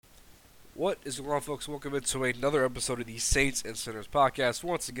What is going on, folks? Welcome into another episode of the Saints and Sinners podcast.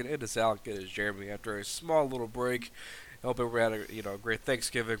 Once again, it is Alec and Jeremy after a small little break. I hope everyone had a great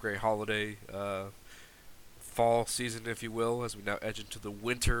Thanksgiving, great holiday, fall season, if you will, as we now edge into the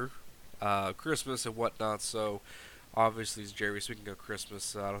winter, Christmas and whatnot. So, obviously, as Jeremy, speaking of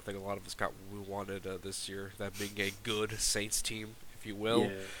Christmas, I don't think a lot of us got what we wanted this year. That being a good Saints team, if you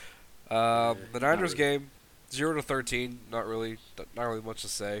will. Yeah, The not Niners really. game, 0-13. Not really much to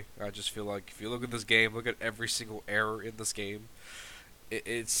say. I just feel like if you look at this game, look at every single error in this game.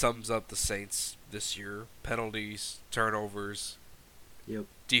 It sums up the Saints this year. Penalties, turnovers, Yep.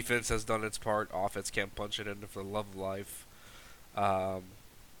 defense has done its part. Offense can't punch it in for the love of life. Um,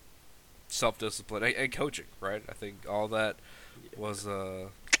 Self-discipline and coaching, right? I think all that was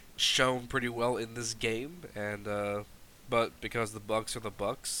shown pretty well in this game, and but because the Bucks are the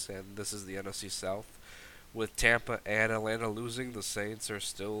Bucks, and this is the NFC South, with Tampa and Atlanta losing, the Saints are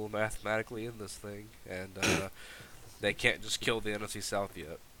still mathematically in this thing, and they can't just kill the NFC South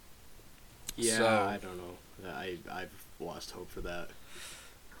yet. Yeah, So, I don't know. I've lost hope for that.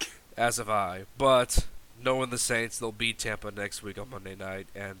 as have I, but knowing the Saints, they'll beat Tampa next week on Monday night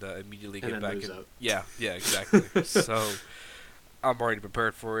and immediately And get then back lose in. out. Yeah, exactly. So I'm already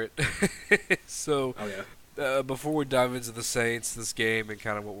prepared for it. So Oh yeah. before we dive into the Saints, this game, and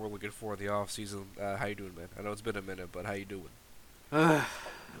kind of what we're looking for in the offseason, how you doing, man? I know it's been a minute, but how you doing? Uh,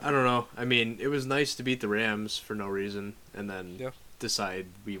 I don't know. I mean, it was nice to beat the Rams for no reason, and then Yeah. decide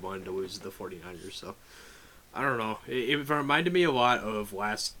we wanted to lose to the 49ers. So I don't know. It reminded me a lot of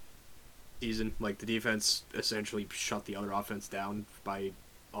last season. Like the defense essentially shut the other offense down by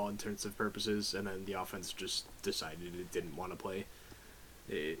all intents and purposes, and then the offense just decided it didn't want to play.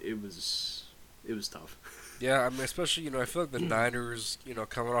 It was tough. Yeah, I mean, especially, I feel like the Niners,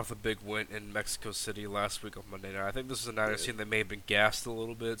 coming off a big win in Mexico City last week on Monday night. I think this is a Niners Yeah. team that may have been gassed a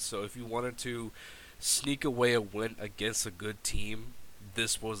little bit. So if you wanted to sneak away a win against a good team,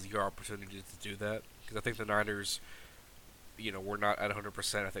 this was your opportunity to do that. Because I think the Niners, were not at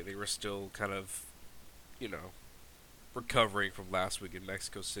 100%. I think they were still kind of, you know, recovering from last week in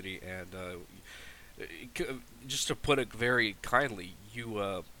Mexico City. And just to put it very kindly,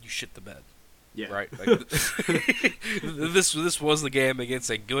 you shit the bed. Yeah. Right. Like, this was the game against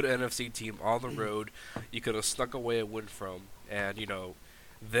a good NFC team on the road. You could have snuck away a win from, and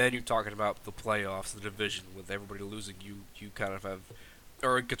then you're talking about the playoffs, the division, with everybody losing. You kind of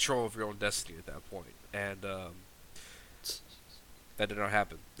are in control of your own destiny at that point, and that did not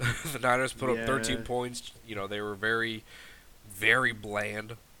happen. The Niners put up Yeah. 13 points. They were very, very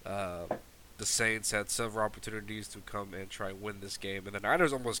bland. The Saints had several opportunities to come and try and win this game, and the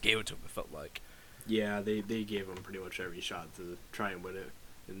Niners almost gave it to them. It felt like. Yeah, they gave them pretty much every shot to try and win it,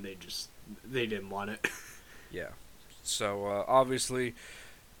 and they didn't want it. Yeah. So obviously,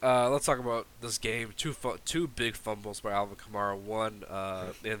 let's talk about this game. Two big fumbles by Alvin Kamara. One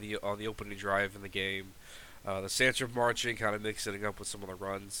on the opening drive in the game. The Saints are marching, kind of mixing it up with some of the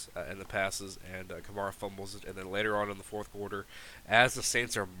runs and the passes, and Kamara fumbles it. And then later on in the fourth quarter, as the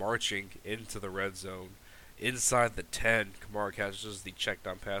Saints are marching into the red zone, inside the 10, Kamara catches the check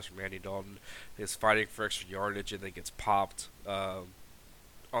down pass from Andy Dalton. Is fighting for extra yardage and then gets popped on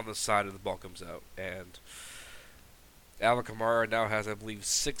the side, and the ball comes out. And Alvin Kamara now has, I believe,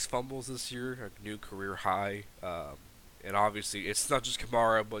 6 fumbles this year, a new career high. And obviously, it's not just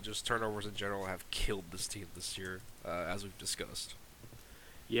Kamara, but just turnovers in general have killed this team this year, as we've discussed.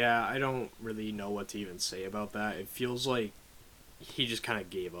 Yeah, I don't really know what to even say about that. It feels like he just kind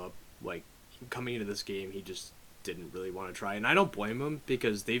of gave up. Like coming into this game, he just didn't really want to try, and I don't blame him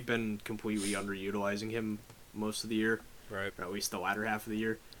because they've been completely underutilizing him most of the year, Right. or at least the latter half of the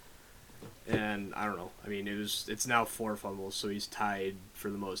year. And I don't know. I mean, it's now 4 fumbles, so he's tied for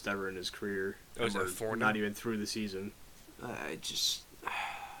the most ever in his career. Oh, is And that we're 4 not now? even through the season. I just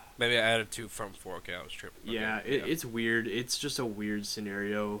Maybe I added 2 from 4. Okay, I was tripping. Yeah, Okay, yeah. it's weird. It's just a weird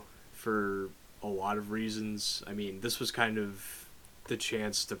scenario for a lot of reasons. I mean, this was kind of the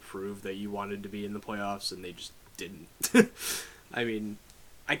chance to prove that you wanted to be in the playoffs, and they just didn't. I mean,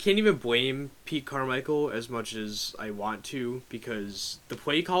 I can't even blame Pete Carmichael as much as I want to because the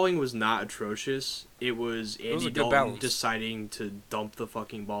play calling was not atrocious. It was It was Andy a good Dalton balance. deciding to dump the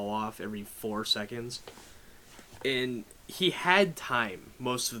fucking ball off every 4 seconds. And he had time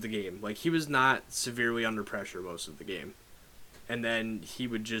most of the game. Like, he was not severely under pressure most of the game. And then he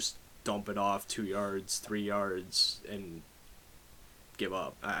would just dump it off 2 yards, 3 yards, and give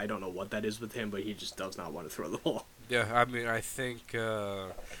up. I don't know what that is with him, but he just does not want to throw the ball. Yeah, I mean, I think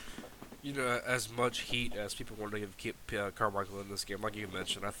as much heat as people want to give Carmichael in this game, like you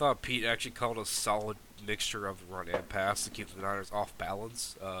mentioned, I thought Pete actually called a solid mixture of run and pass to keep the Niners off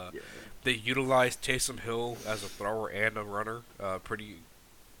balance. Yeah. They utilized Taysom Hill as a thrower and a runner.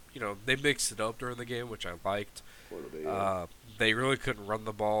 They mixed it up during the game, which I liked. A little bit, yeah. They really couldn't run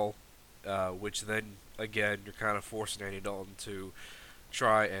the ball, which then, again, you're kind of forcing Andy Dalton to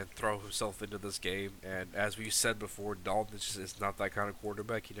try and throw himself into this game. And as we said before, Dalton is not that kind of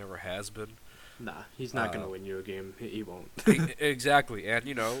quarterback. He never has been. Nah, he's not going to win you a game. He won't. Exactly. And,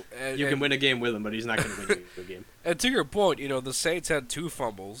 you can win a game with him, but he's not going to win you a game. And to your point, the Saints had 2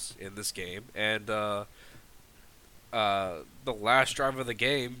 fumbles in this game. And the last drive of the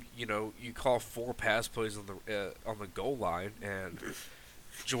game, you call 4 pass plays on the goal line. And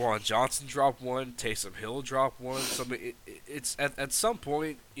Juwan Johnson dropped one. Taysom Hill dropped one. So I mean, it's at some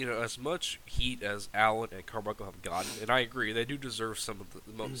point, as much heat as Allen and Carmichael have gotten, and I agree, they do deserve some of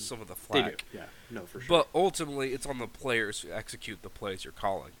the flack. They do, yeah, no, for sure. But ultimately, it's on the players who execute the plays you're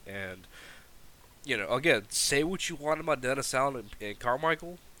calling. And again, say what you want about Dennis Allen and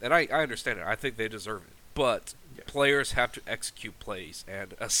Carmichael, and I understand it. I think they deserve it. But players have to execute plays,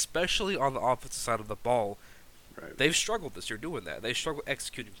 and especially on the offensive side of the ball. Right. They've struggled this year doing that. They struggle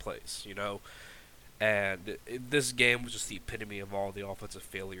executing plays, And this game was just the epitome of all the offensive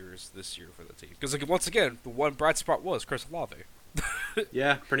failures this year for the team. Because, once again, the one bright spot was Chris Olave.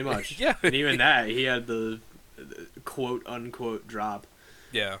 Yeah, pretty much. Yeah. And even that, he had the quote-unquote drop.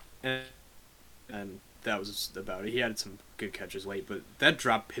 Yeah. And that was about it. He had some good catches late, but that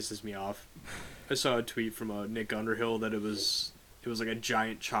drop pisses me off. I saw a tweet from Nick Underhill that it was like a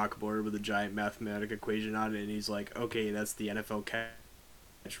giant chalkboard with a giant mathematic equation on it, and he's like, okay, that's the NFL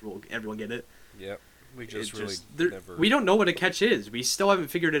catch rule. Everyone get it? Yep. We just never... We don't know what a catch is. We still haven't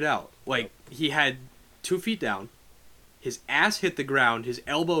figured it out. Like, he had 2 feet down, his ass hit the ground, his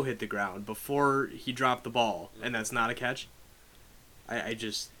elbow hit the ground before he dropped the ball, and that's not a catch? I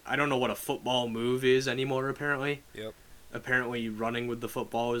don't know what a football move is anymore, apparently. Yep. Apparently, running with the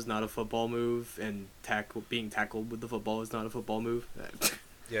football is not a football move, and being tackled with the football is not a football move.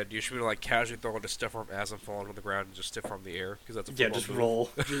 Yeah, do you should be casually throwing a stiff arm as I'm falling on the ground and just stiff arm the air? Because that's a football just move. roll.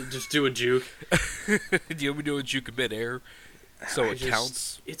 just do a juke. Do you want me to do a juke mid-air so it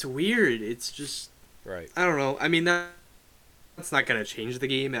counts? It's weird. It's just... Right. I don't know. I mean, that's not going to change the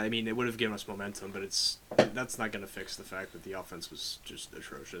game. I mean, it would have given us momentum, but that's not going to fix the fact that the offense was just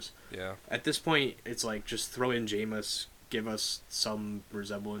atrocious. Yeah. At this point, it's like, just throw in Jameis, give us some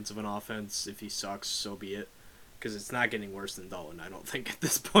resemblance of an offense. If he sucks, so be it. Because it's not getting worse than Dalton, I don't think, at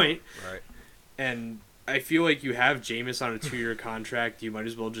this point. Right. And I feel like you have Jameis on a 2-year contract. You might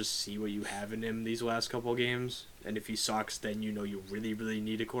as well just see what you have in him these last couple games. And if he sucks, then you really, really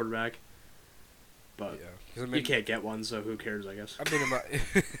need a quarterback. But you can't get one, so who cares, I guess. I mean,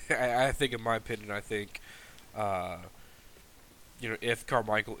 I think, in my opinion, if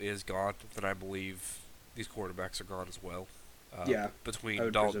Carmichael is gone, then I believe these quarterbacks are gone as well.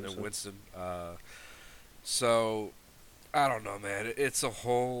 Between Dalton and Winston. So, I don't know, man. It's a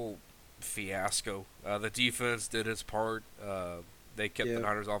whole fiasco. The defense did its part. They kept the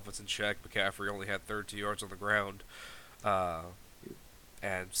Niners' offense in check. McCaffrey only had 32 yards on the ground.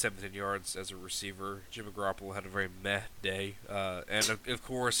 And 17 yards as a receiver. Jimmy Garoppolo had a very meh day. And, of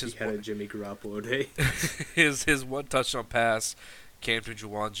course, he had a Jimmy Garoppolo day. his one touchdown pass came to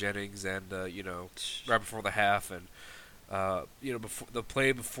Juwan Jennings, and, right before the half. And, before the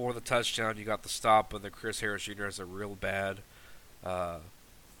play before the touchdown, you got the stop, and then Chris Harris Jr. has a real bad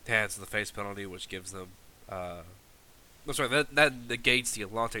hands to the face penalty, which gives them... that negates the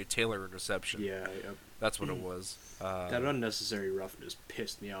Alontae Taylor interception. Yeah, yep. That's what it was. That unnecessary roughness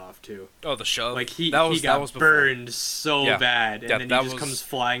pissed me off, too. Oh, the shove? Like, he got burned so bad, and then he just comes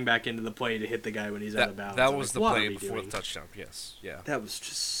flying back into the play to hit the guy when he's out of bounds. That was the play before the touchdown, yes. Yeah. That was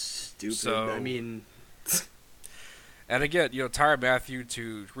just stupid. So, I mean... And again, Tyrann Mathieu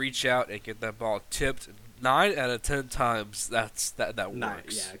to reach out and get that ball tipped 9 out of 10 times, that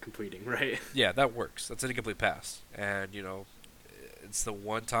works. Yeah, completing, right. Yeah, that works. That's an incomplete pass. And, it's the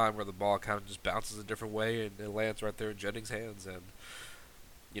one time where the ball kind of just bounces a different way and it lands right there in Jennings' hands. And,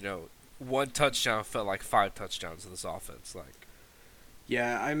 one touchdown felt like 5 touchdowns in this offense.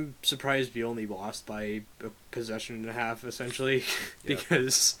 Yeah, I'm surprised we only lost by a possession and a half, essentially,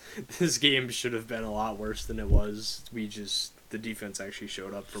 because this game should have been a lot worse than it was. The defense actually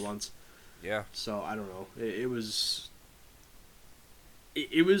showed up for once. Yeah. So, I don't know. It was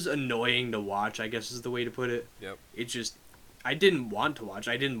annoying to watch, I guess is the way to put it. Yep. I didn't want to watch.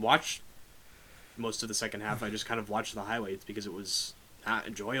 I didn't watch most of the second half. I just kind of watched the highlights because it was not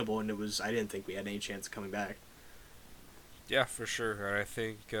enjoyable, and I didn't think we had any chance of coming back. Yeah, for sure. And I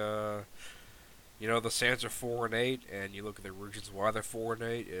think the Saints are 4-8, and you look at the reasons why they're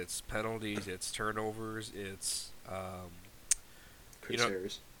 4-8. It's penalties, it's turnovers, it's you Chris know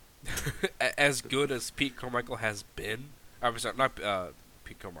Harris. as good as Pete Carmichael has been. I'm sorry, not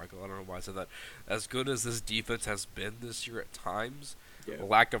Pete Carmichael. I don't know why I said that. As good as this defense has been this year at times, Yeah. the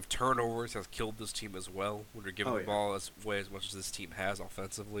lack of turnovers has killed this team as well. When you're giving Oh, the yeah. ball away as much as this team has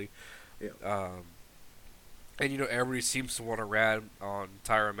offensively, Yeah. and everybody seems to want to rat on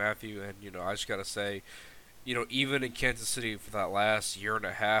Tyrann Mathieu, and I just gotta say, even in Kansas City for that last year and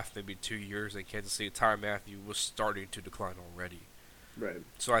a half, maybe 2 years in Kansas City, Tyrann Mathieu was starting to decline already. Right.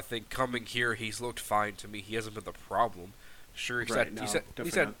 So I think coming here, he's looked fine to me. He hasn't been the problem. Sure, Right, no,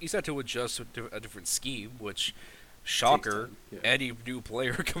 definitely not. he's had to adjust to a different scheme, which shocker. Yeah. Any new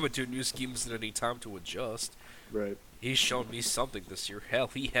player coming to a new scheme isn't any time to adjust. Right. He's shown me something this year. Hell,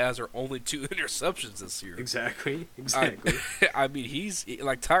 he has our only 2 interceptions this year. Exactly. I mean, he's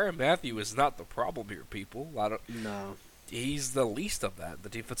like Tyrann Mathieu is not the problem here, people. No. He's the least of that. The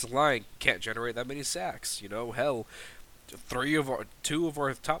defensive line can't generate that many sacks. Hell, two of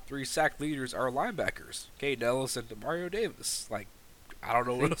our top 3 sack leaders are linebackers, Caden Ellis and Mario Davis. Like, I don't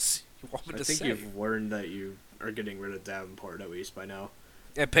know what else you want me to say. I think you've learned that you are getting rid of Davenport at least by now.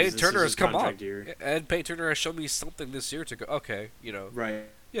 And Peyton Turner has come on. Year. And Peyton Turner has shown me something this year to go, okay, Right.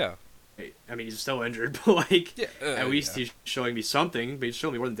 Yeah. I mean, he's still injured, but, at least yeah. he's showing me something. But he's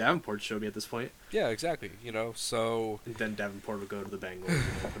showing me more than Davenport showed me at this point. Yeah, exactly. So... And then Davenport would go to the Bengals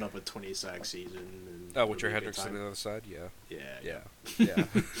and put up a 20-sack season. And with your Hendricks on the other side? Yeah. Yeah.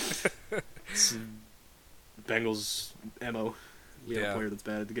 It's Bengals MO. We have a player that's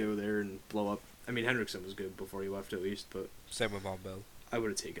bad to go there and blow up. I mean, Hendrickson was good before he left at least, but... Same with Von Bell. I would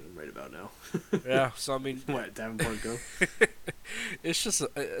have taken him right about now. Yeah, so I mean... What, Davenport go? It's just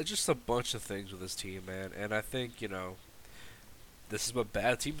a bunch of things with this team, man. And I think, this is what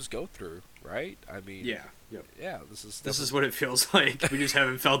bad teams go through, right? I mean... Yeah. Yep. Yeah, this is what it feels like. We just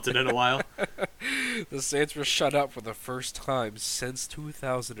haven't felt it in a while. The Saints were shut out for the first time since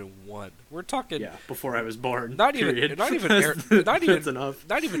 2001. We're talking... Yeah, before I was born. Not even That's enough.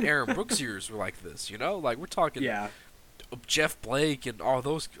 Not even Aaron Brooks years were like this, Like, we're talking... Yeah. Jeff Blake and all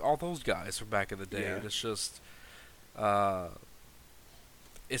those guys from back in the day, and it's just,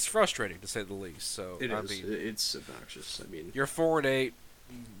 it's frustrating to say the least. So I mean, it's obnoxious. I mean, you're 4-8.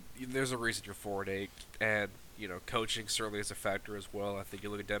 There's a reason you're 4-8, and coaching certainly is a factor as well. I think you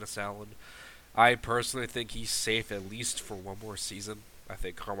look at Dennis Allen. I personally think he's safe at least for one more season. I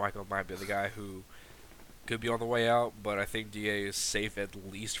think Carmichael might be the guy who could be on the way out, but I think DA is safe at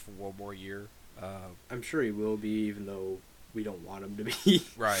least for one more year. I'm sure he will be, even though we don't want him to be.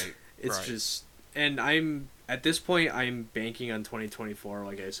 Right. It's just, and at this point, I'm banking on 2024,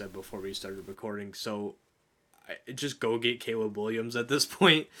 like I said before we started recording. So, just go get Caleb Williams at this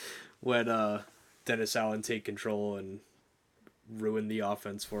point. Let Dennis Allen take control and ruin the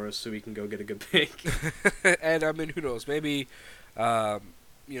offense for us, so we can go get a good pick. And I mean, who knows? Maybe.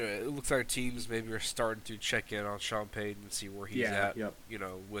 It looks like teams maybe are starting to check in on Sean Payton and see where he's at. Yep.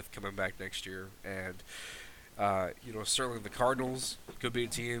 With coming back next year, and certainly the Cardinals could be a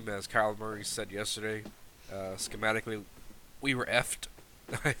team, as Kyle Murray said yesterday. Schematically, we were effed.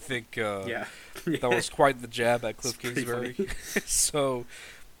 I think that was quite the jab at Cliff Kingsbury. So,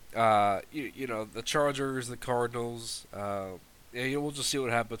 the Chargers, the Cardinals. We'll just see what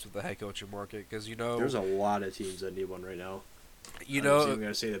happens with the head coaching market, because there's a lot of teams that need one right now. I'm going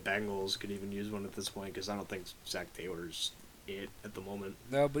to say the Bengals could even use one at this point, because I don't think Zach Taylor's it at the moment.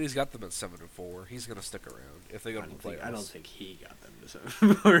 No, but he's got them at 7-4. He's going to stick around if they go to the playoffs. I don't think he got them to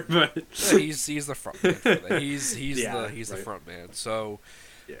 7-4, but yeah, he's the front man for that. He's the front man. So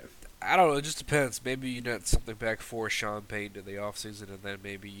yeah, I don't know. It just depends. Maybe you net something back for Sean Payton in the offseason, and then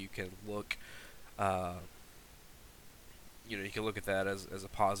maybe you can look. You can look at that as a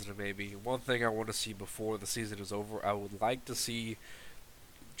positive maybe. One thing I want to see before the season is over, I would like to see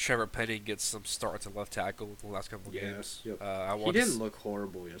Trevor Penny get some starts at left tackle in the last couple of games. Yep. He didn't look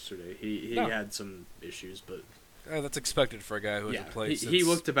horrible yesterday. He had some issues, but that's expected for a guy who hasn't played since... He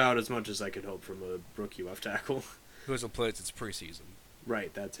looked about as much as I could hope from a rookie left tackle. Who hasn't played since preseason.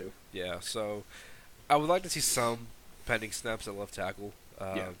 Right, that too. Yeah, so I would like to see some pending snaps at left tackle.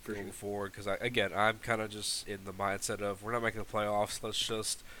 Going forward, because I'm kind of just in the mindset of we're not making the playoffs.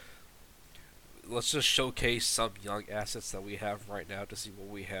 Let's just showcase some young assets that we have right now to see what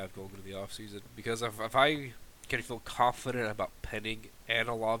we have going into the offseason. Because if I can feel confident about Penning and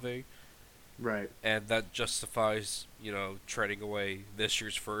Olave, right, and that justifies trading away this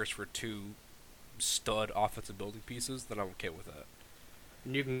year's first for 2 stud offensive building pieces, then I'm okay with that.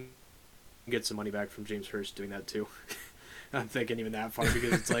 And you can get some money back from James Hurst doing that too. I'm thinking even that far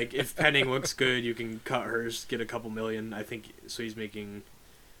because it's like if Penning looks good, you can cut hers, get a couple million. I think so. He's making.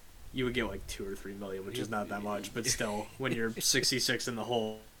 You would get like 2 or 3 million, which is not that much, but still, when you're 66 in the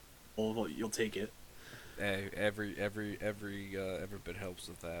hole, you'll take it. Hey, every bit helps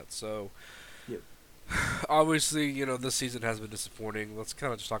with that. So, Yep. obviously, this season has been disappointing. Let's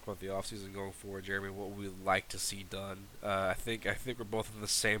kind of just talk about the offseason going forward, Jeremy. What we'd like to see done. I think we're both in the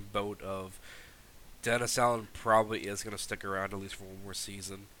same boat of Dennis Allen probably is going to stick around at least for one more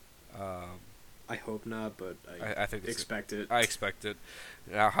season. I hope not, but I think expect it. I expect it.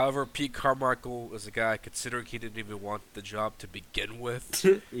 Now, however, Pete Carmichael is a guy, considering he didn't even want the job to begin with.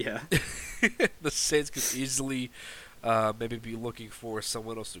 Yeah. The Saints could easily maybe be looking for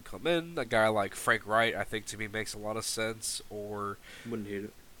someone else to come in. A guy like Frank Wright, I think, to me makes a lot of sense. Or Wouldn't hate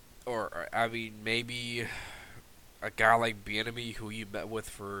it. Or I mean, maybe a guy like Bieniemy, who you met with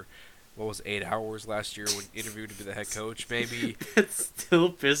for 8 hours last year when interviewed to be the head coach. Maybe It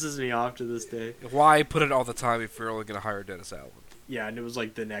still pisses me off to this day. why put it all the time if you're only going to hire Dennis Allen? Yeah, and it was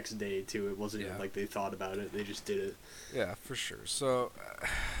like the next day too. It wasn't even like they thought about it; they just did it. Yeah, for sure. So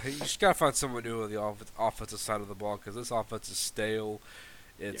you just gotta find someone new on the offensive side of the ball because this offense is stale.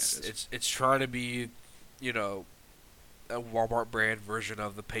 It's trying to be, a Walmart brand version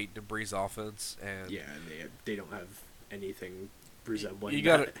of the Peyton and Breeze offense, and they don't have anything resembling.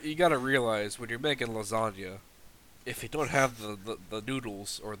 You gotta realize when you're making lasagna, if you don't have the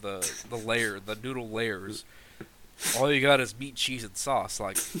noodles or the noodle layers. All you got is meat, cheese, and sauce.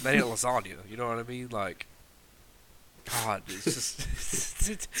 Like, that ain't lasagna. You know what I mean? Like, God, it's just...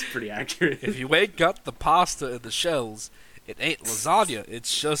 it's pretty accurate. If you ain't got the pasta and the shells, it ain't lasagna.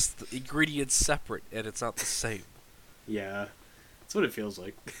 It's just the ingredients separate, and it's not the same. Yeah. That's what it feels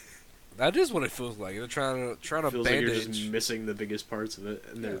like. That is what it feels like. They're trying to feels bandage. Like you're just missing the biggest parts of it,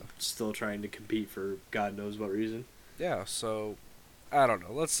 and they're still trying to compete for God knows what reason. Yeah, so... I don't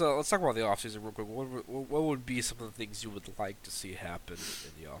know. Let's talk about the offseason real quick. What would be some of the things you would like to see happen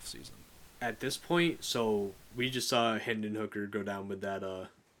in the offseason? At this point, so we just saw Hendon Hooker go down with that.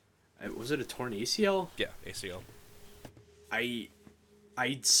 Was it a torn ACL? Yeah, ACL. I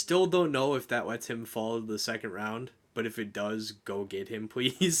still don't know if that lets him fall to the second round, but if it does, go get him,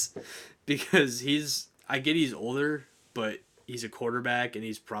 please, because I get he's older, but he's a quarterback and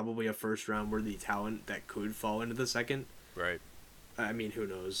he's probably a first round worthy talent that could fall into the second. Right. I mean, who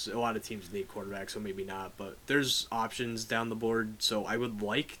knows? A lot of teams need quarterbacks, so maybe not. But there's options down the board, so I would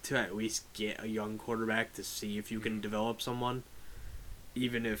like to at least get a young quarterback to see if you can develop someone,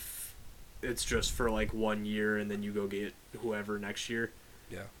 even if it's just for like 1 year and then you go get whoever next year.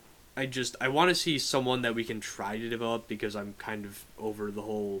 Yeah. I want to see someone that we can try to develop because I'm kind of over the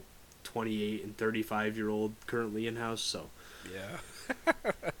whole 28 and 35-year-old currently in-house, so. Yeah.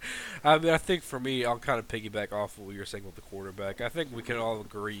 I mean, I think for me, I'll kind of piggyback off of what you're saying with the quarterback. I think we can all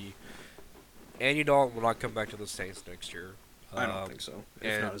agree Andy Dalton will not come back to the Saints next year. I don't think so.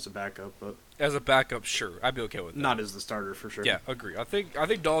 If not as a backup, but as a backup, sure, I'd be okay with that. Not as the starter for sure. Yeah, agree. I think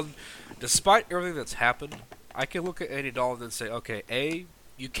Dalton, despite everything that's happened, I can look at Andy Dalton and say, okay, A,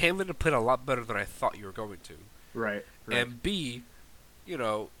 you came in and played a lot better than I thought you were going to. Right. And B,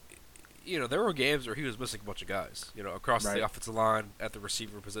 there were games where he was missing a bunch of guys, across the offensive line at the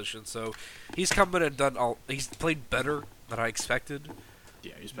receiver position. So he's come in and he's played better than I expected.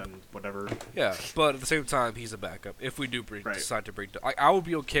 Yeah, he's been whatever. Yeah, but at the same time, he's a backup. If we do decide to bring, I would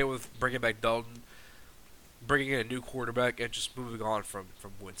be okay with bringing back Dalton, bringing in a new quarterback, and just moving on from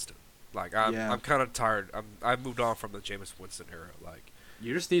Winston. Like I'm kind of tired. I've moved on from the Jameis Winston era. Like.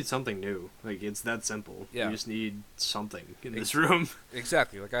 You just need something new. Like, it's that simple. Yeah. You just need something in this room.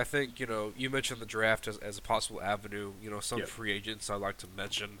 Exactly. Like, I think, you mentioned the draft as a possible avenue. Some free agents I'd like to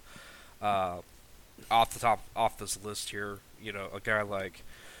mention off this list here. A guy like...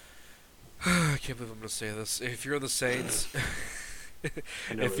 I can't believe I'm going to say this. If you're the Saints...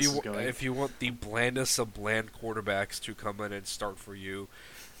 if you want the blandest of bland quarterbacks to come in and start for you,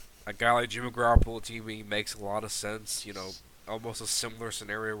 a guy like Jimmy Garoppolo to me makes a lot of sense, almost a similar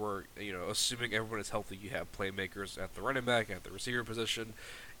scenario where, assuming everyone is healthy, you have playmakers at the running back, at the receiver position.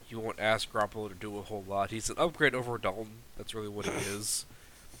 You won't ask Garoppolo to do a whole lot. He's an upgrade over Dalton. That's really what he is.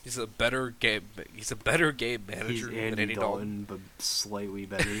 He's a better game manager than Andy Dalton, but slightly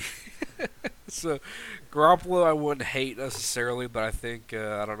better. So, Garoppolo I wouldn't hate necessarily, but I think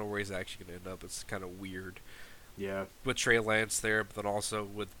I don't know where he's actually going to end up. It's kind of weird. Yeah. With Trey Lance there, but then also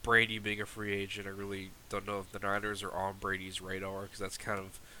with Brady being a free agent, I really don't know if the Niners are on Brady's radar, because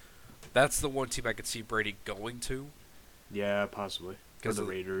that's the one team I could see Brady going to. Yeah, possibly. Because the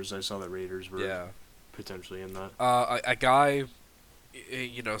Raiders, I saw the Raiders were potentially in that. A guy,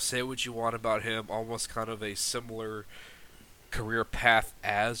 say what you want about him, almost kind of a similar career path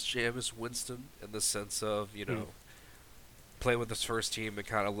as Jameis Winston in the sense of, playing with his first team and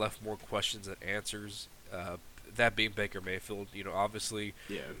kind of left more questions than answers. That being Baker Mayfield, obviously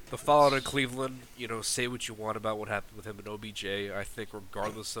Yeah. the fallout in Cleveland, say what you want about what happened with him and OBJ. I think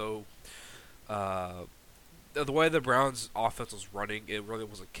regardless, though, the way the Browns' offense was running, it really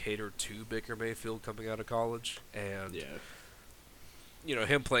wasn't catered to Baker Mayfield coming out of college. And,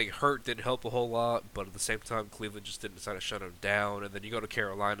 him playing hurt didn't help a whole lot, but at the same time, Cleveland just didn't decide to shut him down. And then you go to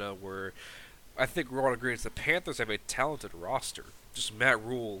Carolina, where I think we're all agreeing the Panthers have a talented roster. Just Matt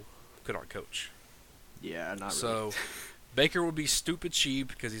Rule could not coach. Yeah, not really. So Baker would be stupid cheap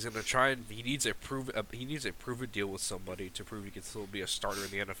because he's going to try and he needs a proven deal with somebody to prove he can still be a starter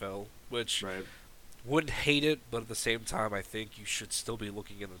in the NFL, which wouldn't hate it, but at the same time, I think you should still be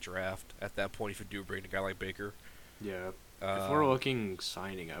looking in the draft at that point if you do bring a guy like Baker. Yeah. If we're looking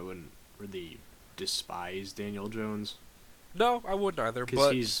signing, I wouldn't really despise Daniel Jones. No, I wouldn't either.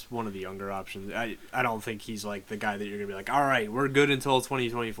 Because he's one of the younger options. I don't think he's like the guy that you're going to be like, all right, we're good until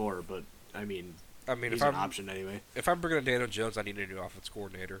 2024, but I mean, he's if an option anyway. If I'm bringing in Daniel Jones, I need a new offense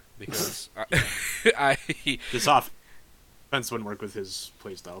coordinator because this offense wouldn't work with his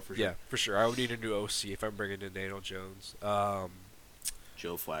play style for sure. Yeah, for sure. I would need a new OC if I'm bringing in Daniel Jones. Joe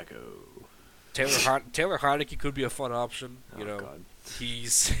Flacco. Taylor Heineke could be a fun option. God.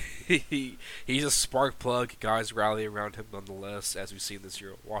 He's he's a spark plug. Guys rally around him nonetheless, as we've seen this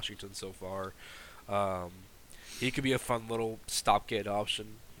year at Washington so far. He could be a fun little stopgate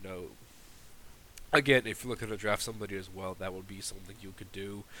option. Again, if you're looking to draft somebody as well, that would be something you could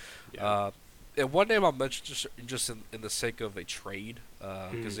do. Yeah. And one name I'll mention just in the sake of a trade,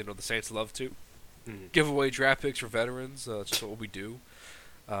 because the Saints love to give away draft picks for veterans. That's just what we do.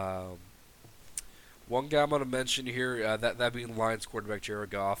 One guy I'm going to mention here, that being Lions quarterback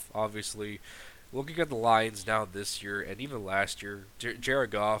Jared Goff. Obviously, looking at the Lions now this year and even last year,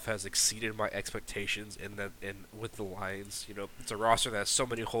 Jared Goff has exceeded my expectations with the Lions. It's a roster that has so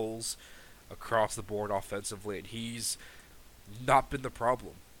many holes across the board offensively, and he's not been the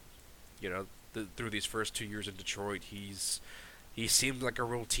problem. Through these first 2 years in Detroit, he seemed like a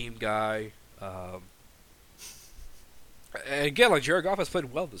real team guy. And again, like Jared Goff has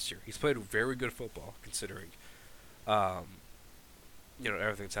played well this year. He's played very good football, considering, everything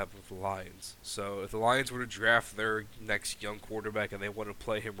that's happened with the Lions. So if the Lions were to draft their next young quarterback and they want to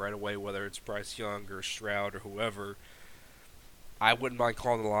play him right away, whether it's Bryce Young or Stroud or whoever, I wouldn't mind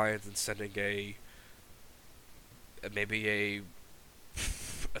calling the Lions and sending maybe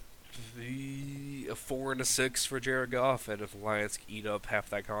a 4 and a 6 for Jared Goff, and if the Lions eat up half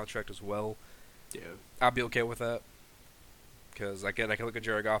that contract as well, I'd be okay with that. Because, again, I can look at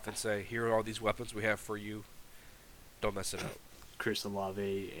Jared Goff and say, here are all these weapons we have for you. Don't mess it up. Chris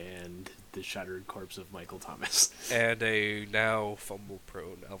Olave and the shattered corpse of Michael Thomas. And a now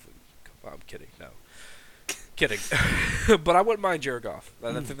fumble-prone Alvin. I'm kidding. No. Kidding. But I wouldn't mind Jared Goff.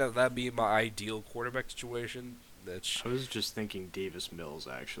 I think that'd be my ideal quarterback situation. I was just thinking Davis Mills,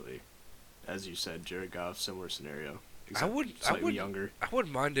 actually. As you said, Jared Goff, similar scenario. Slightly younger. I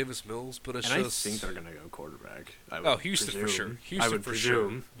wouldn't mind Davis Mills, but it's and just... I think they're going to go quarterback. Houston presume. for sure. Houston I would for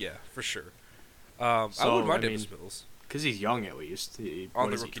presume. Sure. Yeah, for sure. I wouldn't mind Davis Mills. Because he's young, at least.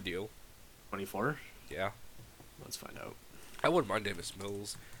 On the rookie deal. 24? Yeah. Let's find out. I wouldn't mind Davis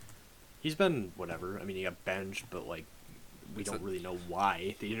Mills. He's been whatever. I mean, he got benched, but, we don't really know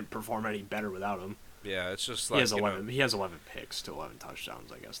why. They didn't perform any better without him. Yeah, it's just like he has 11 picks to 11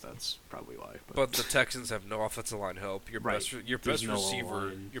 touchdowns. I guess that's probably why. But the Texans have no offensive line help. Your best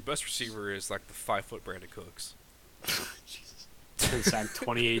receiver is like the 5-foot Brandon Cooks. Jesus. Been sacked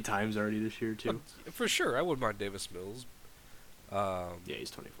 28 times already this year too. For sure, I wouldn't mind Davis Mills. Yeah, he's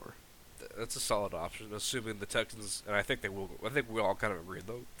 24. That's a solid option, assuming the Texans, and I think they will. I think we all kind of agree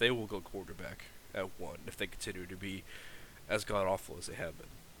though. They will go quarterback at 1 if they continue to be as god awful as they have been.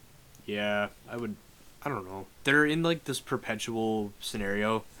 Yeah, I don't know. They're in this perpetual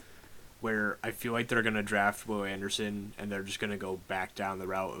scenario where I feel like they're gonna draft Will Anderson and they're just gonna go back down the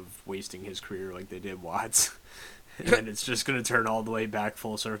route of wasting his career like they did Watts, and then it's just gonna turn all the way back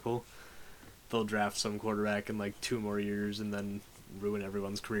full circle. They'll draft some quarterback in 2 more years and then ruin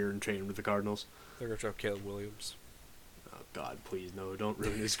everyone's career and train with the Cardinals. They're gonna draft Caleb Williams. Oh God, please no! Don't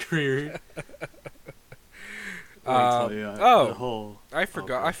ruin his career. I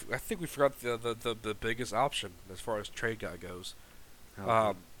forgot. I think we forgot the biggest option as far as trade guy goes.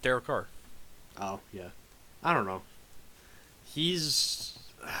 Derek Carr. Oh yeah, I don't know. He's.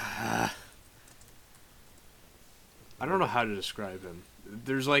 I don't know how to describe him.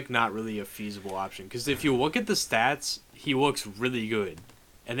 There's not really a feasible option because if you look at the stats, he looks really good,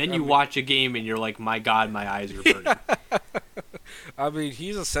 and then you watch a game and you're like, my God, my eyes are burning. I mean,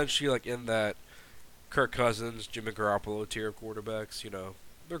 he's essentially like in that Kirk Cousins, Jimmy Garoppolo tier of quarterbacks.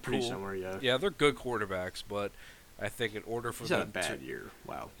 They're Pretty cool. similar, yeah. Yeah, they're good quarterbacks, but I think in order for He's had a them bad year.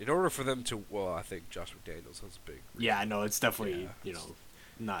 Wow. in order for them to, well, I think Josh McDaniels has a big. Yeah, no, it's definitely Yeah.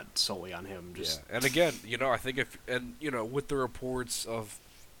 not solely on him. Just Yeah, and again, I think with the reports of,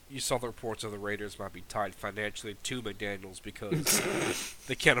 you saw the reports of the Raiders might be tied financially to McDaniels because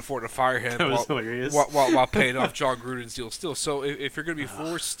they can't afford to fire him that was hilarious. while paying off John Gruden's deal still. So if you're going to be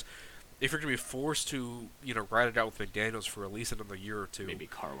forced, to ride it out with McDaniels for at least another year or two, Maybe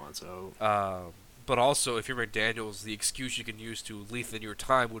Carr wants out. but also if you're McDaniels, the excuse you can use to lengthen your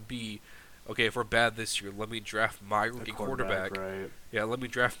time would be, okay, if we're bad this year, let me draft my rookie quarterback. Right. Yeah, let me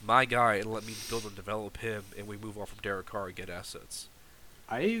draft my guy and let me build and develop him, and we move on from Derek Carr and get assets.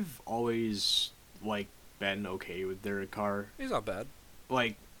 I've always been okay with Derek Carr. He's not bad.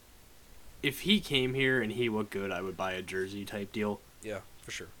 If he came here and he looked good, I would buy a jersey type deal. Yeah,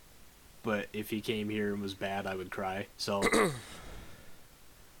 for sure. But if he came here and was bad, I would cry. So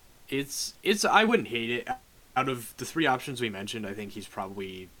it's I wouldn't hate it. Out of the three options we mentioned, I think he's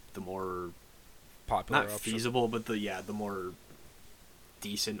probably the more Popular not option. feasible, but the more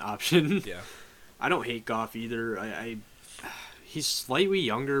decent option. Yeah. I don't hate Goff either. I he's slightly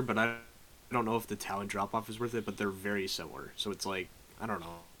younger, but I don't know if the talent drop off is worth it. But they're very similar, so it's I don't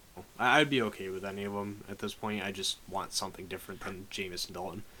know. I'd be okay with any of them at this point. I just want something different than Jameis and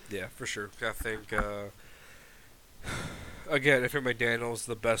Dalton. Yeah, for sure. I think, again, if you're McDaniels,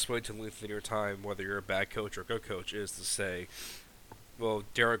 the best way to lengthen your time, whether you're a bad coach or a good coach, is to say, well,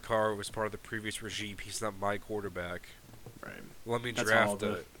 Derek Carr was part of the previous regime. He's not my quarterback. Right. Let me That's draft how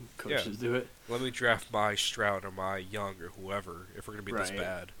the coaches do it. Let me draft my Stroud or my Young or whoever. If we're gonna be this Right.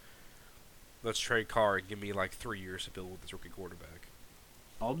 bad, let's trade Carr and give me 3 years to build with this rookie quarterback.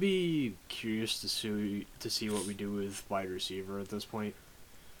 I'll be curious to see what we do with wide receiver at this point.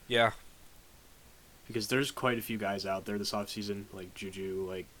 Yeah. Because there's quite a few guys out there this offseason, like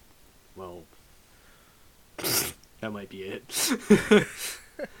Juju, that might be it.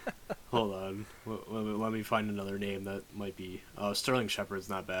 Hold on. Let me find another name that might be... Sterling Shepard's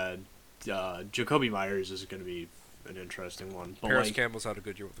not bad. Jacoby Myers is going to be an interesting one. But Paris Campbell's had a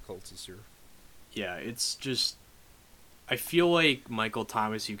good year with the Colts this year. Yeah, it's just... I feel like Michael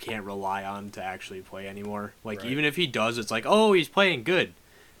Thomas you can't rely on to actually play anymore. Right. Even if he does, it's oh, he's playing good.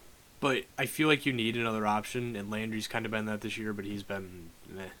 But I feel like you need another option, and Landry's kind of been that this year, but he's been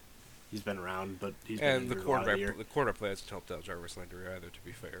meh. He's been around, but he's been And the injured a lot of the year. quarterback play hasn't helped out Jarvis Landry either, to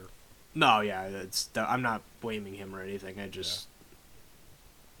be fair. No, yeah, I'm not blaming him or anything. I just...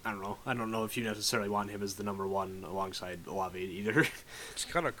 I don't know. I don't know if you necessarily want him as the number one alongside Olave either. It's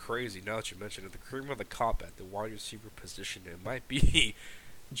kind of crazy now that you mention it. The cream of the crop at the wide receiver position, it might be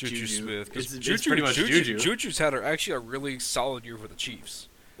Juju Smith. It's pretty much Juju. Juju's had actually a really solid year for the Chiefs.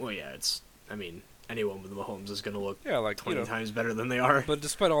 Well, yeah, anyone with Mahomes is going to look 20 you times better than they are. But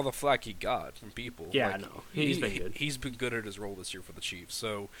despite all the flack he got from people, yeah, no, he's been good. He's been good at his role this year for the Chiefs.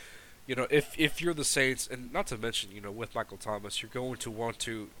 So, if you're the Saints, and not to mention, with Michael Thomas, you're going to want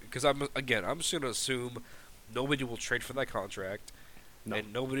to, because I'm just going to assume nobody will trade for that contract,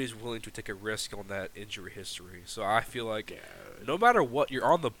 and nobody's willing to take a risk on that injury history. So I feel like no matter what, you're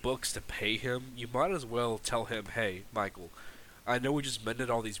on the books to pay him. You might as well tell him, hey, Michael, I know we just mended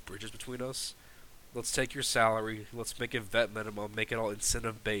all these bridges between us. Let's take your salary. Let's make it vet minimum. Make it all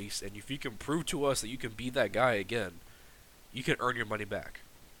incentive based. And if you can prove to us that you can be that guy again, you can earn your money back.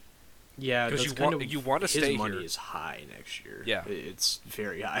 Yeah, because you want to stay here. His money is high next year. Yeah, it's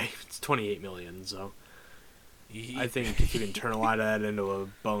very high. It's $28 million. So I think if you can turn a lot of that into a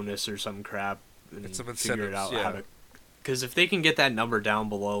bonus or some crap and some figure it out how to. Because if they can get that number down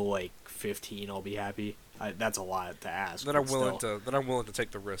below 15, I'll be happy. That's a lot to ask. Then I'm willing to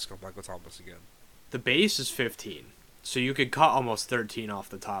take the risk on Michael Thomas again. The base is 15, so you could cut almost 13 off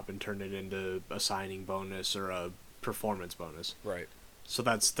the top and turn it into a signing bonus or a performance bonus. Right. So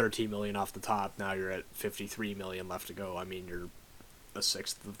that's $13 million off the top. Now you're at $53 million left to go. I mean, you're a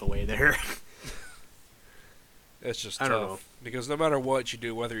sixth of the way there. It's just I tough. don't know. Because no matter what you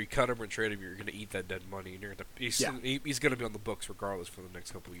do, whether you cut him or trade him, you're going to eat that dead money, and he's going to be on the books regardless for the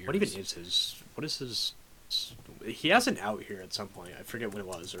next couple of years. What even is his? What is his? He has an out here at some point. I forget when it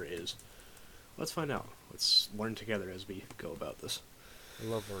was or is. Let's find out. Let's learn together as we go about this. I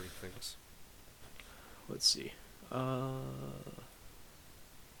love learning things. Let's see.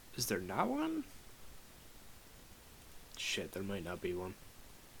 Is there not one? Shit, there might not be one.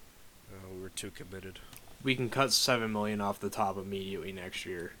 We were too committed. We can cut $7 million off the top immediately next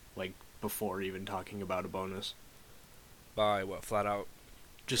year, before even talking about a bonus. By what? Flat out.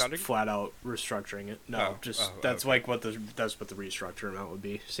 just Cutting? flat out restructuring it. No, that's okay. like what the restructure amount would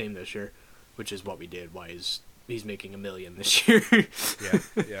be. Same this year, which is what we did. Why he's making $1 million this year?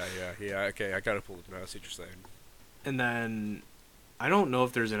 Yeah. Okay, I gotta pull it now. I see what you're saying. And then I don't know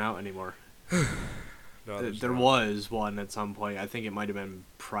if there's an out anymore. No, There not. was one at some point. I think it might have been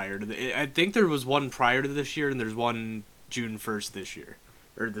prior to I think there was one prior to this year, and there's one June 1st this year,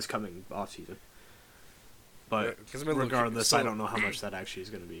 or this coming off season. But regardless, I don't know how much that actually is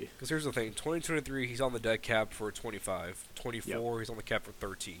going to be. Because here's the thing: 2023, he's on the dead cap for 25. 24, he's on the cap for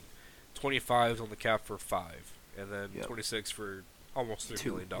 13. 25 is on the cap for 5, and then 26 for almost $3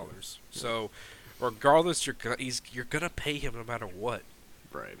 million. So, regardless, you're gonna pay him no matter what.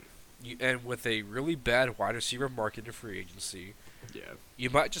 Right. And with a really bad wide receiver market in free agency,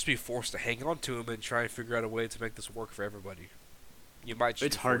 you might just be forced to hang on to him and try and figure out a way to make this work for everybody. You might. Just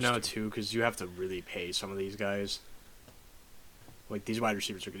it's hard now too because you have to really pay some of these guys. Like these wide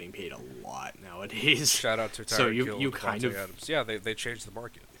receivers are getting paid a lot nowadays. Shout out to Tyreek so Hill you and kind of Adams. Yeah, they changed the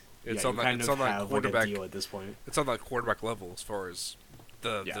market. It's yeah, on you that. kind It's of on that have quarterback like a deal at this point. It's on that quarterback level as far as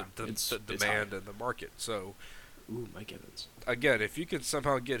the demand and the market. So, Mike Evans. Again, if you can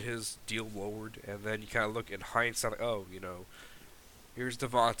somehow get his deal lowered, and then you kind of look in hindsight, like, here's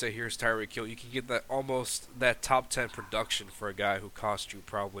Devontae, here's Tyreek Hill. You can get that almost that top 10 production for a guy who cost you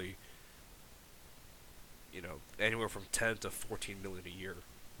probably, anywhere from 10 to 14 million a year.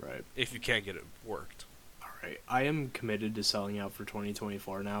 Right. If you can get it worked. All right. I am committed to selling out for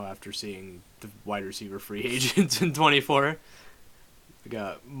 2024 now after seeing the wide receiver free agents in 24. We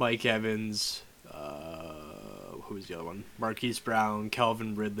got Mike Evans. Who was the other one? Marquise Brown,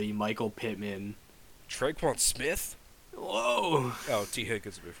 Calvin Ridley, Michael Pittman. Traquan Smith? Whoa! Oh, T.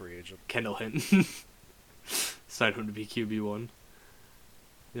 Higgins will be a free agent. Kendall Hinton. Signed him to be QB1.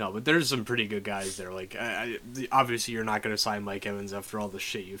 But there's some pretty good guys there. Like, obviously you're not going to sign Mike Evans after all the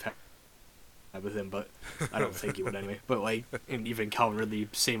shit you've had with him, but I don't think you would anyway. But, and even Calvin Ridley,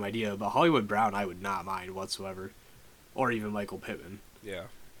 same idea. But Hollywood Brown, I would not mind whatsoever. Or even Michael Pittman. Yeah.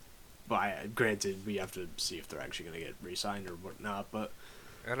 But granted, we have to see if they're actually going to get re-signed or whatnot. But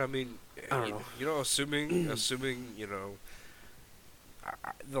and I mean, I don't know. Assuming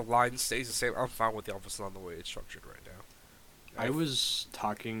the line stays the same, I'm fine with the offensive line the way it's structured right now. I was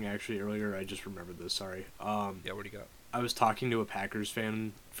talking actually earlier. I just remembered this. Sorry. What do you got? I was talking to a Packers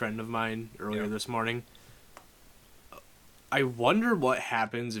friend of mine earlier this morning. I wonder what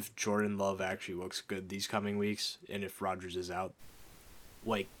happens if Jordan Love actually looks good these coming weeks, and if Rodgers is out.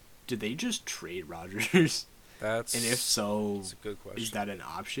 Did they just trade Rodgers? And if so, that's a good question. Is that an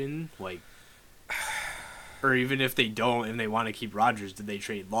option? Or even if they don't and they want to keep Rodgers, did they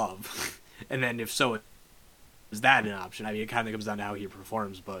trade Love? And then if so, is that an option? I mean, it kind of comes down to how he